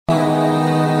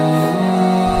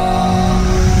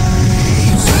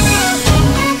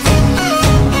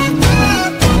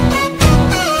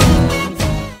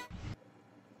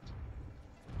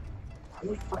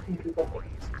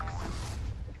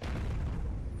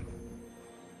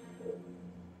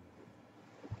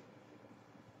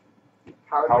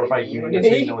Powered by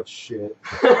Unity? No, it's shit.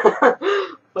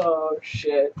 Oh,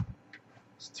 shit.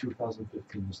 It's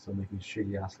 2015, you're still making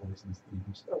shitty-ass licensed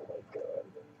themes. Oh my god.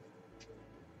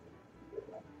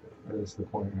 That is the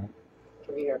point, right?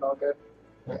 Can you hear it all good?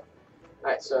 Yeah.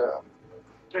 Alright, so...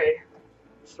 3,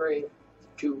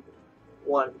 2,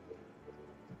 1.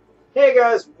 Hey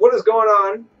guys, what is going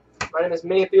on? My name is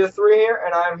Minipio3 here,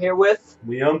 and I'm here with...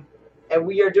 Liam? And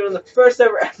we are doing the first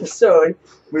ever episode.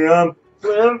 Liam?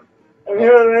 I'm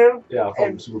here with Liam. Yeah,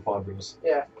 from superpowers.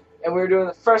 Yeah. And we're doing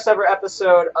the first ever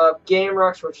episode of Game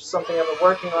Rooks, which is something I've been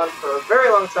working on for a very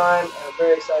long time, and I'm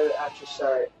very excited to actually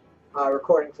start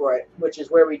recording for it, which is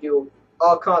where we do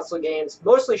all console games,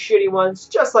 mostly shitty ones,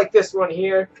 just like this one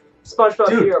here, Spongebob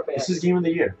HeroPants. This is Game of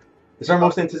the Year. It's our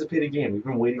most anticipated game. We've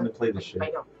been waiting to play this shit. I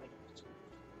know.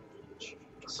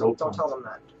 So don't tell them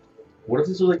that. What if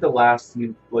this was like the last,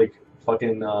 like,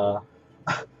 fucking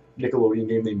Nickelodeon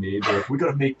game they made? They're like, we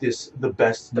gotta make this the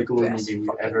best Nickelodeon game we've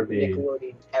ever made.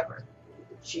 Nickelodeon ever.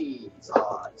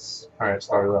 Jesus. Alright,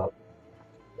 start it up.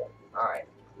 Alright.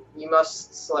 You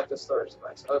must select a storage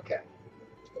device. Okay.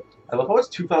 I love how it's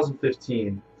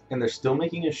 2015 and they're still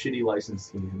making a shitty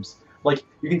licensed games. Like,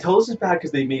 you can tell this is bad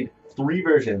because they made 3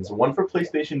 versions. One for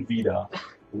PlayStation Vita,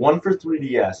 one for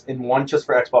 3DS, and one just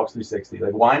for Xbox 360.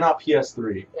 Like, why not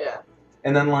PS3? Yeah.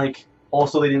 And then, like,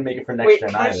 also they didn't make it for next gen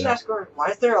either. Wait, can I just ask, why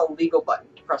is there a legal button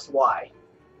to press Y?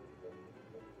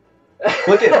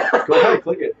 Click it. Go ahead,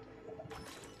 click it.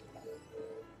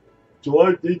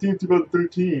 July 18th,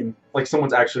 2013. Like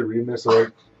someone's actually reading this,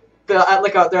 or they're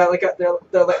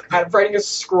writing a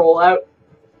scroll out.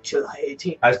 July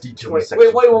 18th. As detailed. Wait,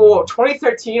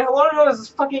 2013? How long ago is this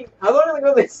fucking? How long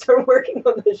ago did they start working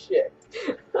on this shit?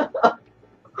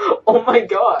 Oh my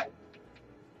god.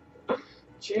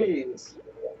 Jeez.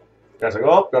 Guys, like,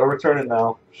 oh, gotta return it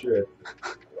now. Shit.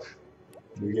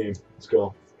 New game. Let's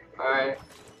go. Alright.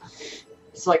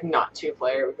 It's like not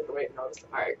 2-player. We can wait. No, it's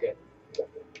alright. Good.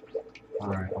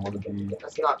 Alright, I want to be.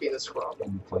 Let's not be the scroll.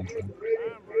 Plankton.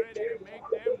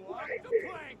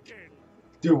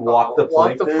 Dude, walk the Plankton. Plankton.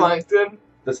 Walk the Plankton.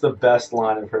 That's the best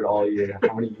line I've heard all year. I'm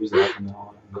gonna use that from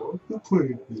now on. Walk the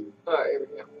Plankton. Alright, here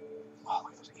we go. Oh,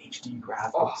 look at those HD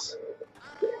graphics. Oh.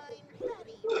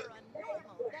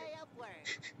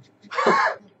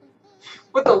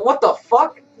 What the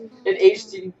fuck? In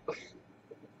HD.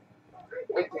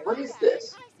 Like, what is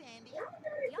this?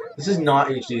 This is not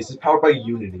HD. This is powered by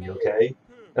Unity. Okay,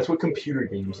 that's what computer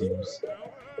games use.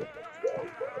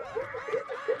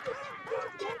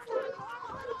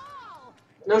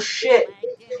 No shit.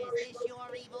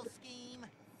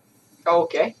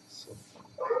 Okay.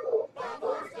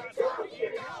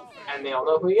 And they all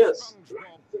know who he is.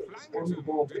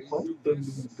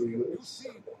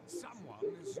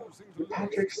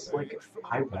 Patrick's like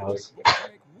eyebrows.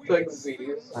 Like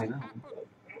Z's. I know.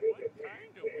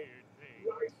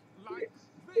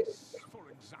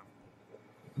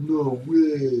 No way.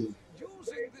 Using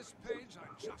this page I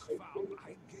just found,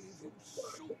 I gave you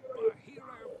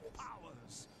superhero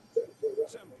powers.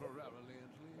 Temporarily,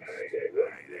 at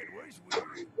least.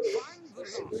 Find the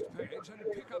last page and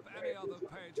pick up any other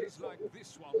pages like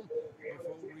this one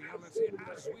before reality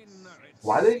as we know it.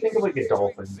 Why do they think of like a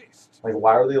dolphin? Like,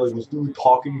 why are they like, let's do a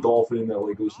talking dolphin that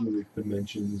like goes through like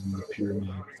dimensions and the pyramid?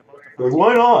 Like,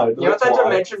 why not? You know what that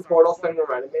dimension portal thing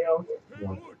reminded me of?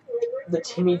 Yeah. The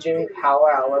Timmy Jimmy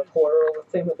Power Hour portal,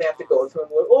 the thing that they have to go through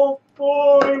and like, oh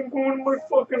boy, I'm going to my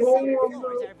fucking home.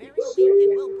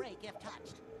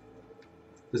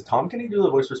 Does Tom Kenny do the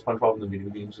voice for SpongeBob in the video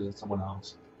games, or is it someone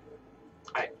else?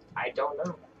 I don't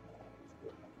know.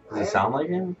 Does it sound like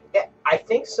him? Yeah, I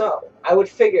think so. I would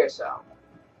figure so.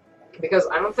 Because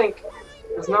I don't think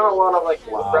there's not a lot of like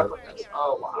replicas.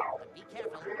 Oh wow.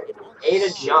 A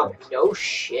to jump. No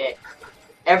shit.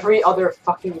 Every other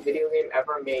fucking video game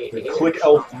ever made. Like, click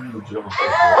L3 to jump.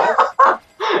 Like, what?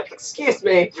 Excuse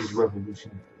me. This is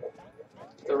revolution.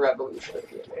 The revolution of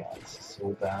gaming. This is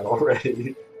so bad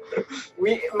already.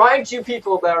 Mind you,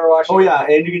 people that are watching. Oh yeah,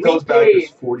 and you can tell us back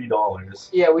is $40.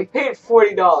 Yeah, we paid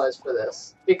 $40 for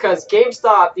this because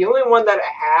GameStop, the only one that it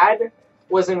had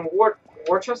was in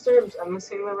Worcester. Am I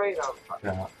saying that right? No.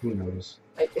 Yeah, who knows?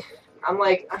 I'm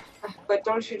like, but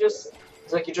don't you just?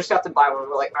 It's like you just have to buy one.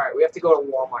 We're like, all right, we have to go to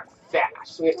Walmart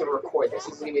fast. We have to record this.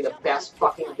 This is gonna be the best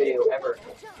fucking video ever.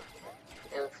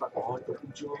 And fucking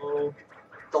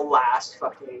the last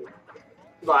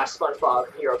SpongeBob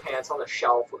HeroPants on the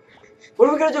shelf. What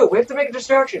are we gonna do? We have to make a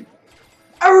distraction.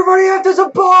 Everybody, there's a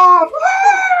bomb!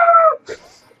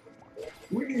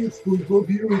 We need SpongeBob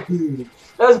HeroPants.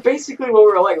 That was basically what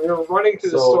we were like. We were running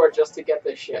through the store just to get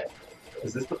this shit.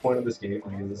 Is this the point of this game?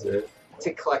 Like, is this it?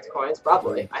 To collect coins,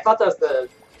 probably. I thought that was the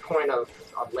point of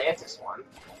Atlantis one.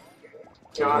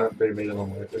 You know, They made it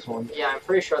on this one. yeah, I'm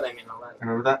pretty sure they made Atlantis. I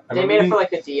remember that. They made it for like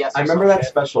the DS. I remember that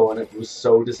special, and it was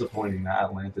so disappointing. That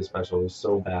Atlantis special was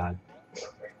so bad. I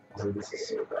was like, this is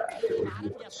so bad.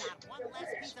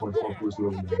 SpongeBob was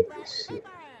really this.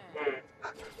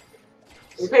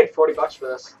 We paid $40 for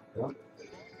this. Yep.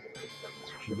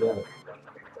 That's what you get.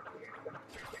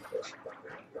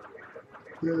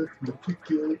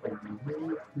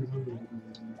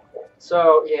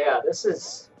 So yeah, this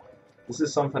is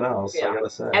something else. Yeah. I gotta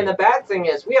say. And the bad thing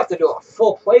is, we have to do a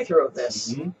full playthrough of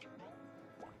this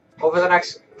over the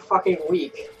next fucking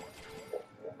week.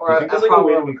 Or do you think there's like a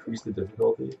way to increase the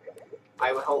difficulty?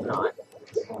 I would hope not.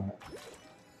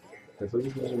 I feel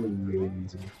like this is really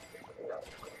easy.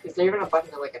 Is there even a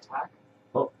button to like attack?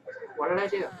 Oh. What did I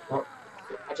do? Oh.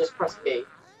 I just pressed B.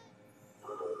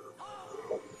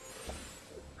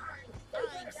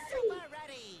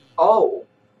 Oh.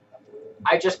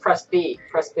 I just pressed B.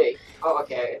 Press B. Oh,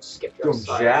 okay. I just skipped Yo, yours.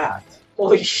 jacked.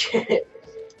 Holy shit.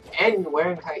 And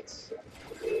wearing tights.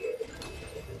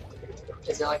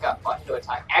 Is there like a button to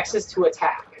attack? X is to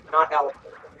attack, not L.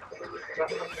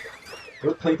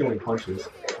 Look, Plankton when he punches.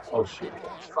 Oh shit.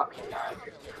 Fucking god.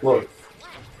 Look.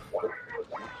 Look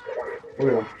at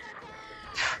him.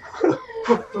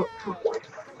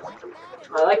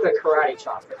 I like the karate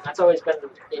chop. That's always been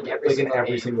in every Like single in every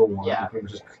game. single one. Yeah. You can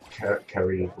just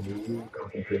carry it.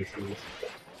 Copy and paste it.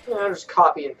 Yeah, just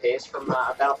copy and paste from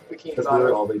Battlefield Bikini That's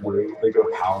literally Bottom. all they do. They go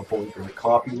PowerPoint and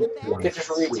copy. They just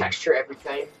retexture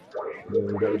everything. And then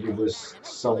we gotta do this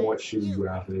somewhat shitty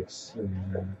graphics.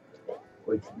 And,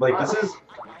 like this is.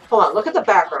 Hold on, look at the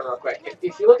background real quick.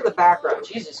 If you look at the background,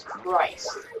 Jesus Christ.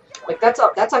 Like, that's a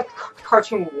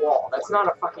cartoon wall. That's not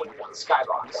a fucking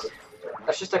skybox.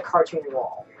 That's just a cartoon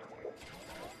wall.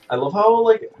 I love how,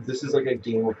 like, this is, like, a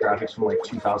game with graphics from, like,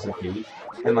 2008,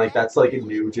 and, like, that's, like,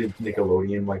 new to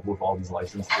Nickelodeon, like, with all these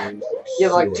licensed games. Yeah,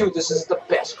 like, dude, this is the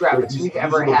best graphics we've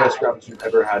ever These are the best had. graphics we've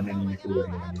ever had in any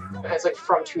Nickelodeon game. And it's, like,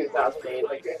 from 2008.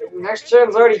 Like, next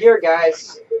gen's already here,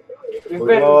 guys. We've Like,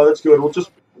 been... oh, that's good. We'll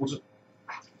just...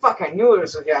 Fuck, I knew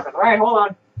this would happen. Alright, hold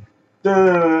on.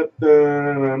 I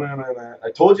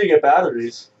told you to get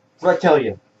batteries. What did I tell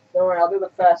you? Don't worry, I'll do the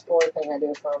fast forward thing I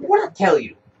do for me. What did I tell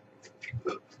you?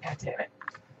 God damn it.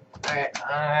 Alright.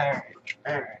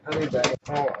 I'll be back.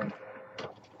 Hold on.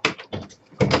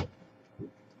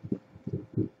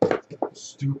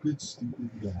 Stupid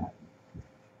guy.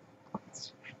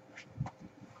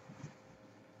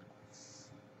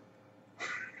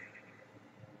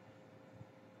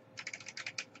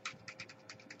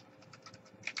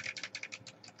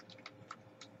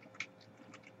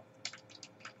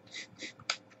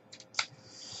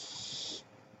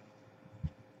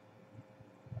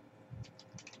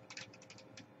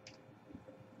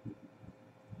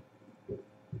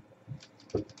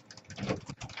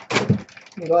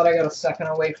 I'm glad I got a second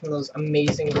away from those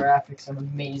amazing graphics and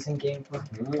amazing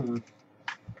gameplay.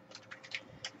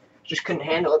 Just couldn't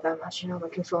handle it that much, you know, the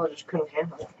controller just couldn't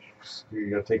handle it. You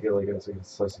gotta take it like it's like a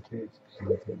slice of cake.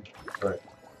 Right.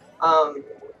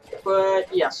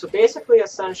 But yeah, so basically,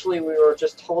 essentially, we were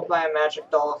just told by a magic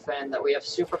dolphin that we have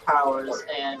superpowers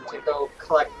and to go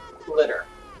collect litter.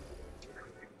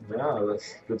 Yeah,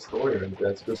 that's good story.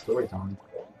 That's good storytelling.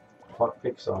 Fuck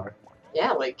Pixar.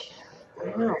 Yeah, like, I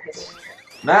don't know, it's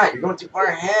Matt, you're going too far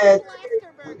ahead.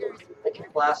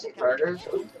 like plastic burgers.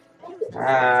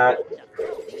 Matt.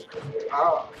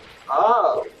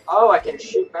 Oh, I can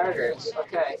shoot burgers.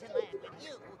 Okay.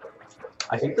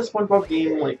 I think the SpongeBob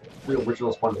game, like the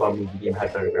original SpongeBob movie game,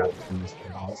 had better graphics than this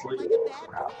game. Honestly,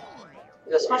 crap.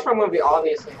 The SpongeBob movie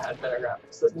obviously had better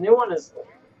graphics. The new one is...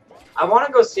 I want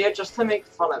to go see it just to make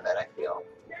fun of it, I feel.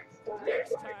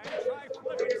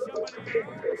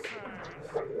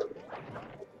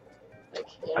 Like,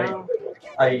 you know...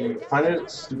 I find it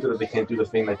stupid that they can't do the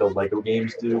thing that the Lego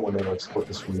games do when they like split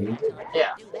the screen.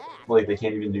 Yeah. Like they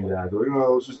can't even do that. They're like,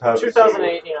 oh, let's just have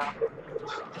 2008, you know.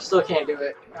 Still can't do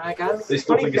it. Alright, guys? They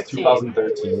still think it's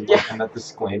 2013. Yeah. And that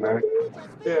disclaimer.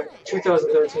 Yeah,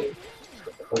 2013.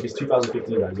 Like it's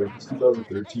 2015, guys. Like it's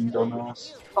 2013,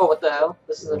 dumbass. Oh, what the hell?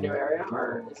 This is a new area?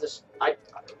 Or is this... I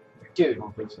Dude,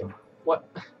 don't think so. what?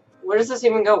 Where does this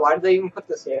even go? Why did they even put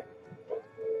this here?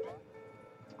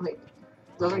 Like,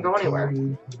 it doesn't go anywhere.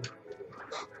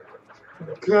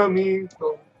 Coming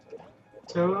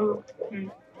home.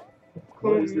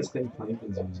 What is this thing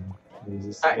Plankton's using?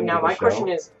 Is this Now, my question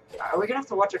is, are we gonna have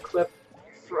to watch a clip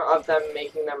of them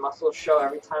making their muscles show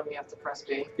every time we have to press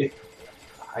B?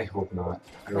 I hope not.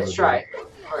 Let's try.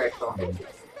 Okay, cool.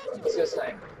 Let's just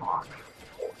say,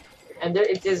 and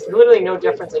there's literally no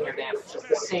difference in your damage. It's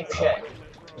the same shit.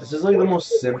 This is like the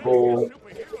most simple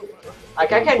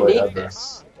Like, I can gameplay make ever.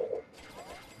 this.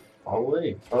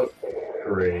 Probably. Oh,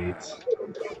 great.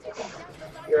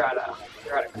 You're out of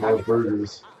More crack.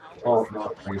 burgers. Oh,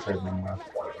 no, I guess I have one left.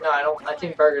 No, I don't. I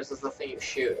think burgers is the thing you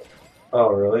shoot. Oh,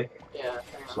 really? Yeah.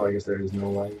 So I guess there is no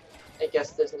light. I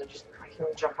guess there's no just. I can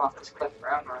jump off this cliff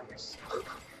forever. I guess.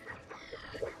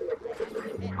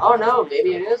 Oh no,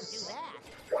 maybe it is.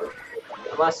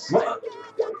 Unless. What?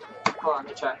 Hold on, let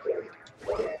me check.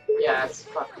 Yeah, it's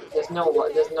fucking. There's no.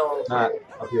 There's no. Not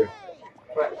up here.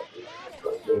 What?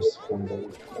 There's one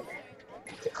bullet.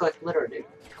 To collect litter, dude.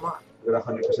 Come on. We're at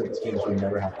 100% this game, so we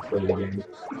never have to play the game.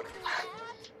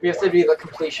 We have to be the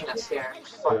completionist here.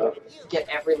 Just fucking get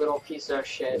every little piece of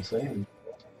shit. I'm saying.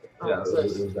 Oh, Yeah, what's it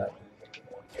this? was that.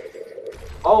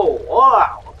 Oh,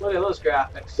 wow! Look at those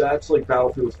graphics. That's like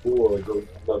Battlefield 4, like the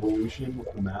evolution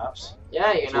with the maps.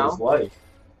 Yeah, you That's what it's know, like.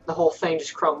 the whole thing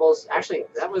just crumbles. Actually,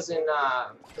 that was in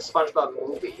the SpongeBob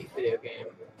movie video game,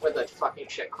 where the fucking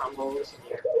shit crumbles and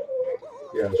your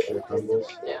Yeah, shit crumbles.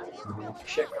 yeah, Mm-hmm.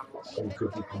 shit crumbles. Some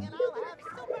cookie crumbles.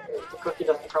 The cookie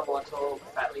doesn't crumble until the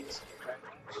fat leaves.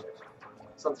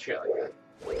 Some shit like that.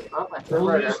 Oh, I threw a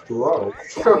burger. Just throw.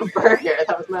 Threw a burger.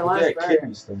 That was my last Yeah, burger.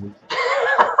 kidney stone.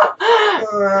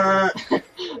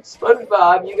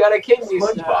 SpongeBob, you got a kidney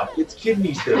stone. SpongeBob, it's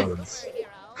kidney stones.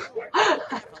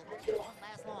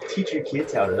 Teach your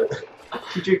kids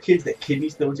that kidney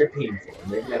stones are painful,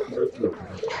 and they're gonna have to go through them.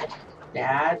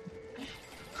 Dad,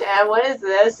 Dad, what is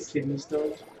this? kidney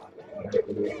stones.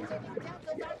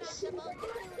 Yes.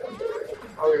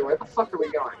 Oh, wait, where the fuck are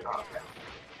we going? Oh, okay.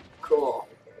 Cool.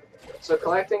 So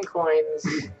collecting coins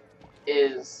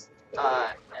is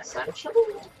essential?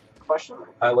 Question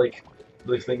mark? I like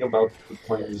the thing about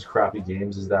playing these crappy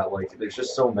games is that like there's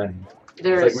just so many.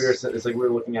 There's It's like we were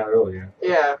looking at earlier.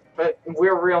 yeah, but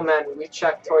we're real men. We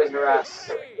check Toys R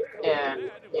Us, and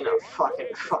you know, fuck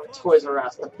Toys R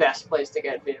Us, the best place to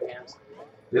get video games.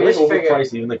 They We like just figured-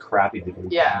 overprice even the crappy video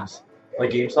Yeah. games.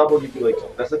 Like GameStop will give you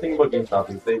like that's the thing about GameStop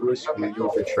is they really screw Okay. you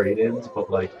with the trade-ins, but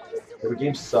like if a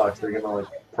game sucks, they're gonna like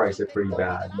price it pretty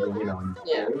bad. You know, and,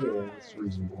 Yeah. it's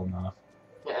reasonable enough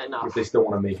Yeah, no. if they still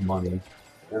want to make money.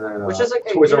 And then Which is like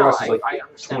Toys you know, R Us is like I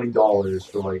understand.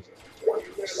 $20 for like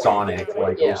Sonic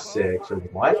like Yeah. 06 or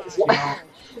what? This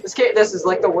came out? This is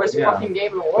like the worst Yeah. fucking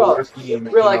game in the The world. worst game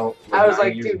We're like, came out, I was 9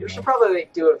 like, years dude, ago. we should probably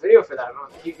like do a video for that.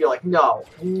 And he'd be like, no.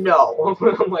 I'm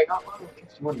like, oh,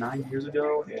 What, 9 years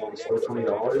ago? And it's still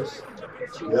 $20? Jesus.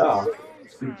 Yeah.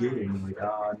 It's a good game.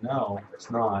 Like, no,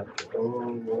 it's not.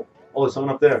 Oh, there's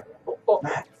someone up there. Oh,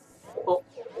 Matt. oh,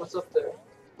 what's up there?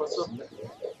 What's up there?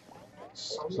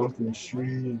 Something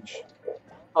strange.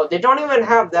 Oh, they don't even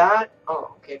have that.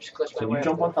 Oh, okay, just glitch my Can way. you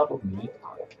jump on top of me?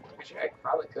 Actually, I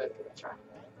probably could. Try.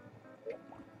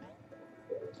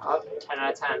 Oh, 10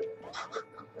 out of 10.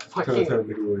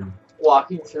 Fucking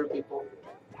walking through people.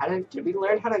 Did we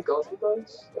learn how to go through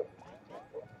those?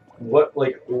 What,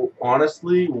 like,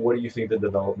 honestly, what do you think the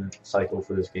development cycle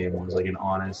for this game was? Like, an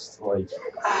honest, like...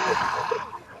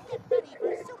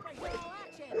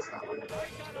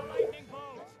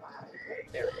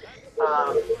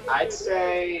 I'd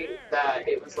say that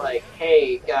it was like,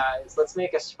 hey guys, let's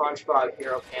make a Spongebob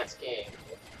HeroPants game.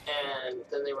 And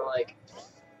then they were like,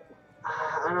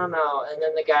 I don't know. And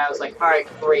then the guy was like, alright,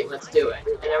 great, let's do it.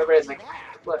 And everybody's like,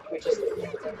 look, can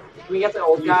we get the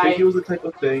old Do you guy? think it was the type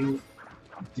of thing...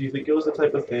 Do you think it was the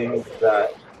type of thing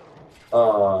that,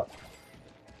 well,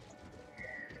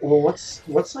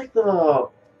 what's like the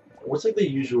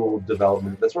usual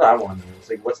development? That's what I want to know.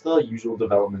 It's like, what's the usual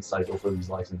development cycle for these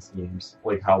licensed games?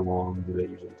 Like, how long do they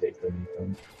usually take to make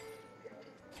them?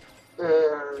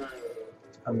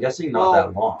 I'm guessing not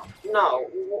that long. No,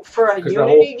 for a Because Unity the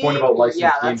whole game, point about licensed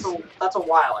yeah, games... that's a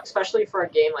while, especially for a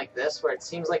game like this where it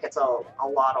seems like it's a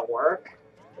lot of work.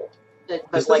 This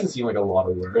But doesn't seem like a lot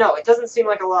of work. no, it doesn't seem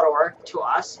like a lot of work to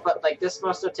us, but like this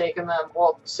must have taken them,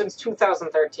 well, since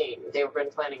 2013, they've been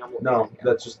planning on moving. No,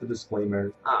 that's just the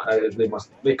disclaimer. Oh,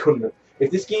 They couldn't have.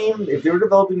 If they were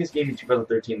developing this game in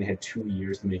 2013, they had 2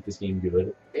 years to make this game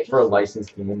good. For a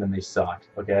licensed game, then they sucked,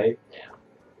 okay? Yeah.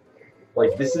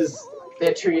 Like, this is... They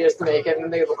had 2 years to make it,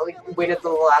 and they like waited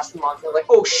till the last month. They're like,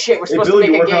 "Oh shit, we're Hey, supposed Billy,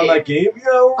 to you make a working on game." that game? Yeah,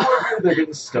 we're working. They're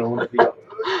getting stoned at the...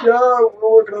 Yeah,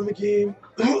 we're working on the game.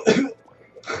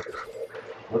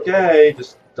 Okay,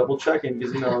 just double checking,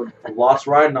 because, you know, lots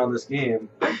riding on this game.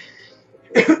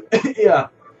 Yeah.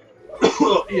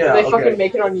 Yeah, They okay. fucking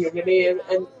make it on Unity, and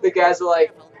the guys are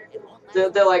like, they're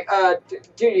like,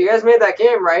 dude, you guys made that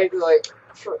game, right? They're like,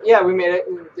 yeah, we made it,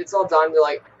 and it's all done. They're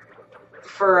like,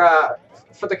 for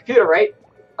the computer, right?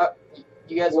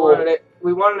 You guys wanted it.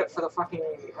 We wanted it for the fucking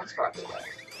Xbox.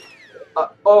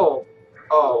 Oh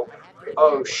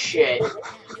shit.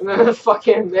 And then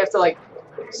fucking they have to like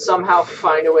somehow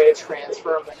find a way to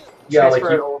transfer them. Yeah, like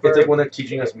Transfer it over. it's like when they're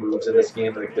teaching us moves in this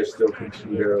game, like there's still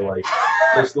computer, like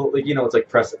there's still like it's like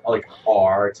press like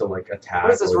R to like attack.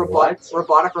 What is this, or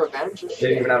robotic revenge? They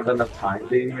didn't even have enough time.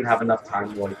 They didn't even have enough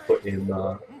time to like put in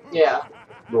the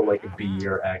like B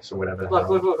or X or whatever.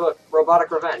 Look!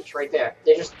 Robotic revenge right there.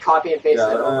 They just copy and paste it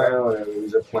over. Whatever.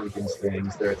 These are Plankton's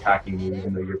things. They're attacking you,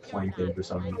 even though you're Plankton for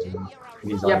some reason.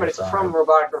 Yeah, but it's from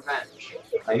Robotic Revenge.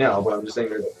 I know, but I'm just saying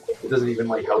that it doesn't even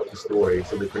like help the story.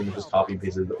 So they pretty much just copy and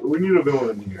paste it. We need a villain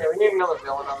in here. Yeah, we need another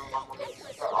villain on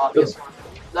the obvious one.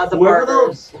 Not the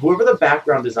whoever the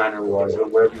background designer was, or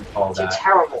whatever you call that.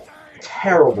 Terrible.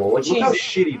 Terrible. Like, look how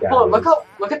shitty that is.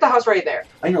 Look at the house right there.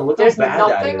 I know, look There's how bad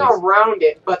that is. nothing around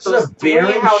it but those it's a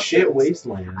barren houses. Shit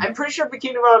wasteland. I'm pretty sure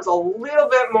Bikini Bottom's a little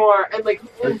bit more, and like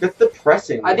that's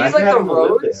depressing. Are these like the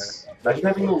roads? Imagine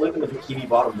having to live in the Bikini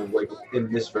Bottom, like,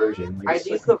 in this version. Like, are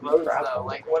these the roads, though?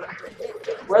 Like, what?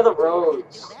 Where are the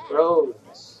roads?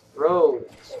 Roads.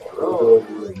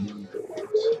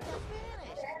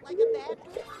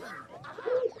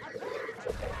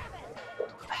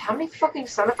 How many fucking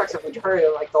sound effects have we heard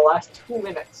in, like, the last 2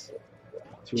 minutes?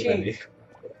 Too many.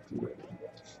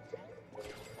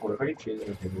 What if I could change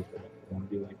my favorite thing? I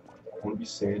want to be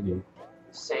Sandy.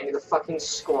 Sandy the fucking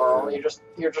squirrel.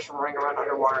 You're just running around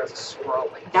underwater as a squirrel.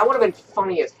 Like, that would have been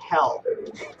funny as hell.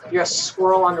 You're a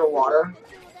squirrel underwater.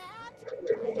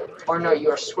 Or no,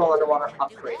 you're a squirrel underwater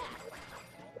upgrade.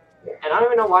 And I don't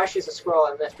even know why she's a squirrel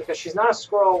in this, because she's not a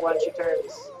squirrel when she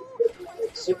turns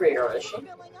superhero, is she?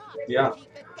 Yeah.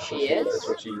 She is?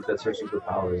 That's her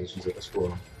superpower, is she's like a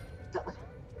squirrel.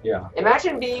 Yeah.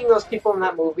 Imagine being those people in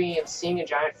that movie and seeing a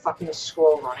giant fucking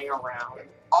squirrel running around.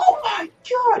 Oh my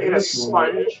god! In a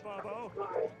sponge.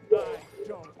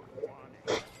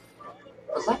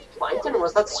 Was that Plankton or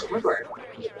was that Squidward?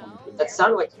 That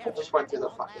sounded like he just went through the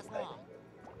fucking thing.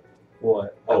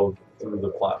 What? Oh, through the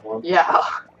platform? Yeah.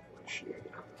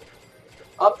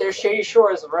 Up there's Shady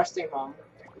Shores, a resting home.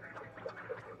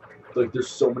 Like, there's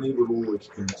so many little, like,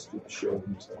 hints to the show.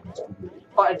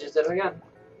 Oh, I just did it again.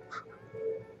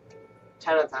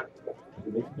 10 out of 10.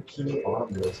 They make Bikini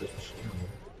Bottom look such a shame.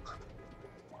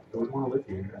 I would want to live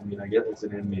here. I mean, I get it's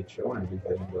an animated show and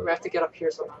everything, but... We have to get up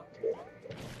here somehow.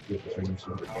 You have to turn your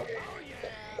superpower?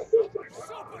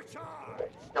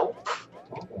 Nope.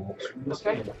 Oh, screw this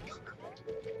Okay. game.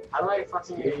 How do I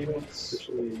fucking... Game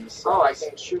officially sucks. Oh, I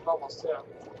can shoot bubbles too.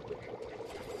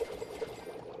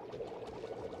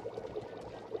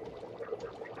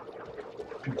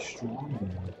 Be strong,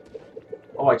 man.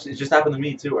 Oh, it just happened to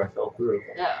me too, where I fell through.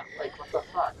 Yeah, like what the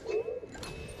fuck?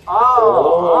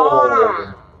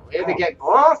 Oh! We had to get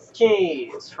both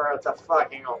keys for it to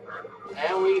fucking open.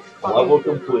 And we fucking... Level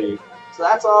complete. So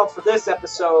that's all for this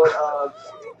episode of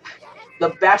the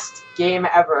best game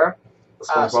ever.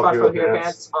 Spongebob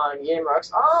HeroPants on Game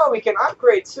Rooks. Oh, we can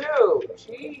upgrade too!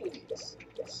 Jeez.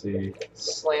 Let's see.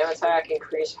 Slam attack,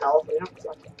 increase health. We don't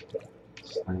fucking...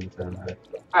 Slam attack.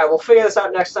 Alright, we'll figure this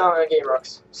out next time on Game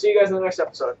Rooks. See you guys in the next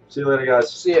episode. See you later, guys.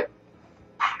 See ya.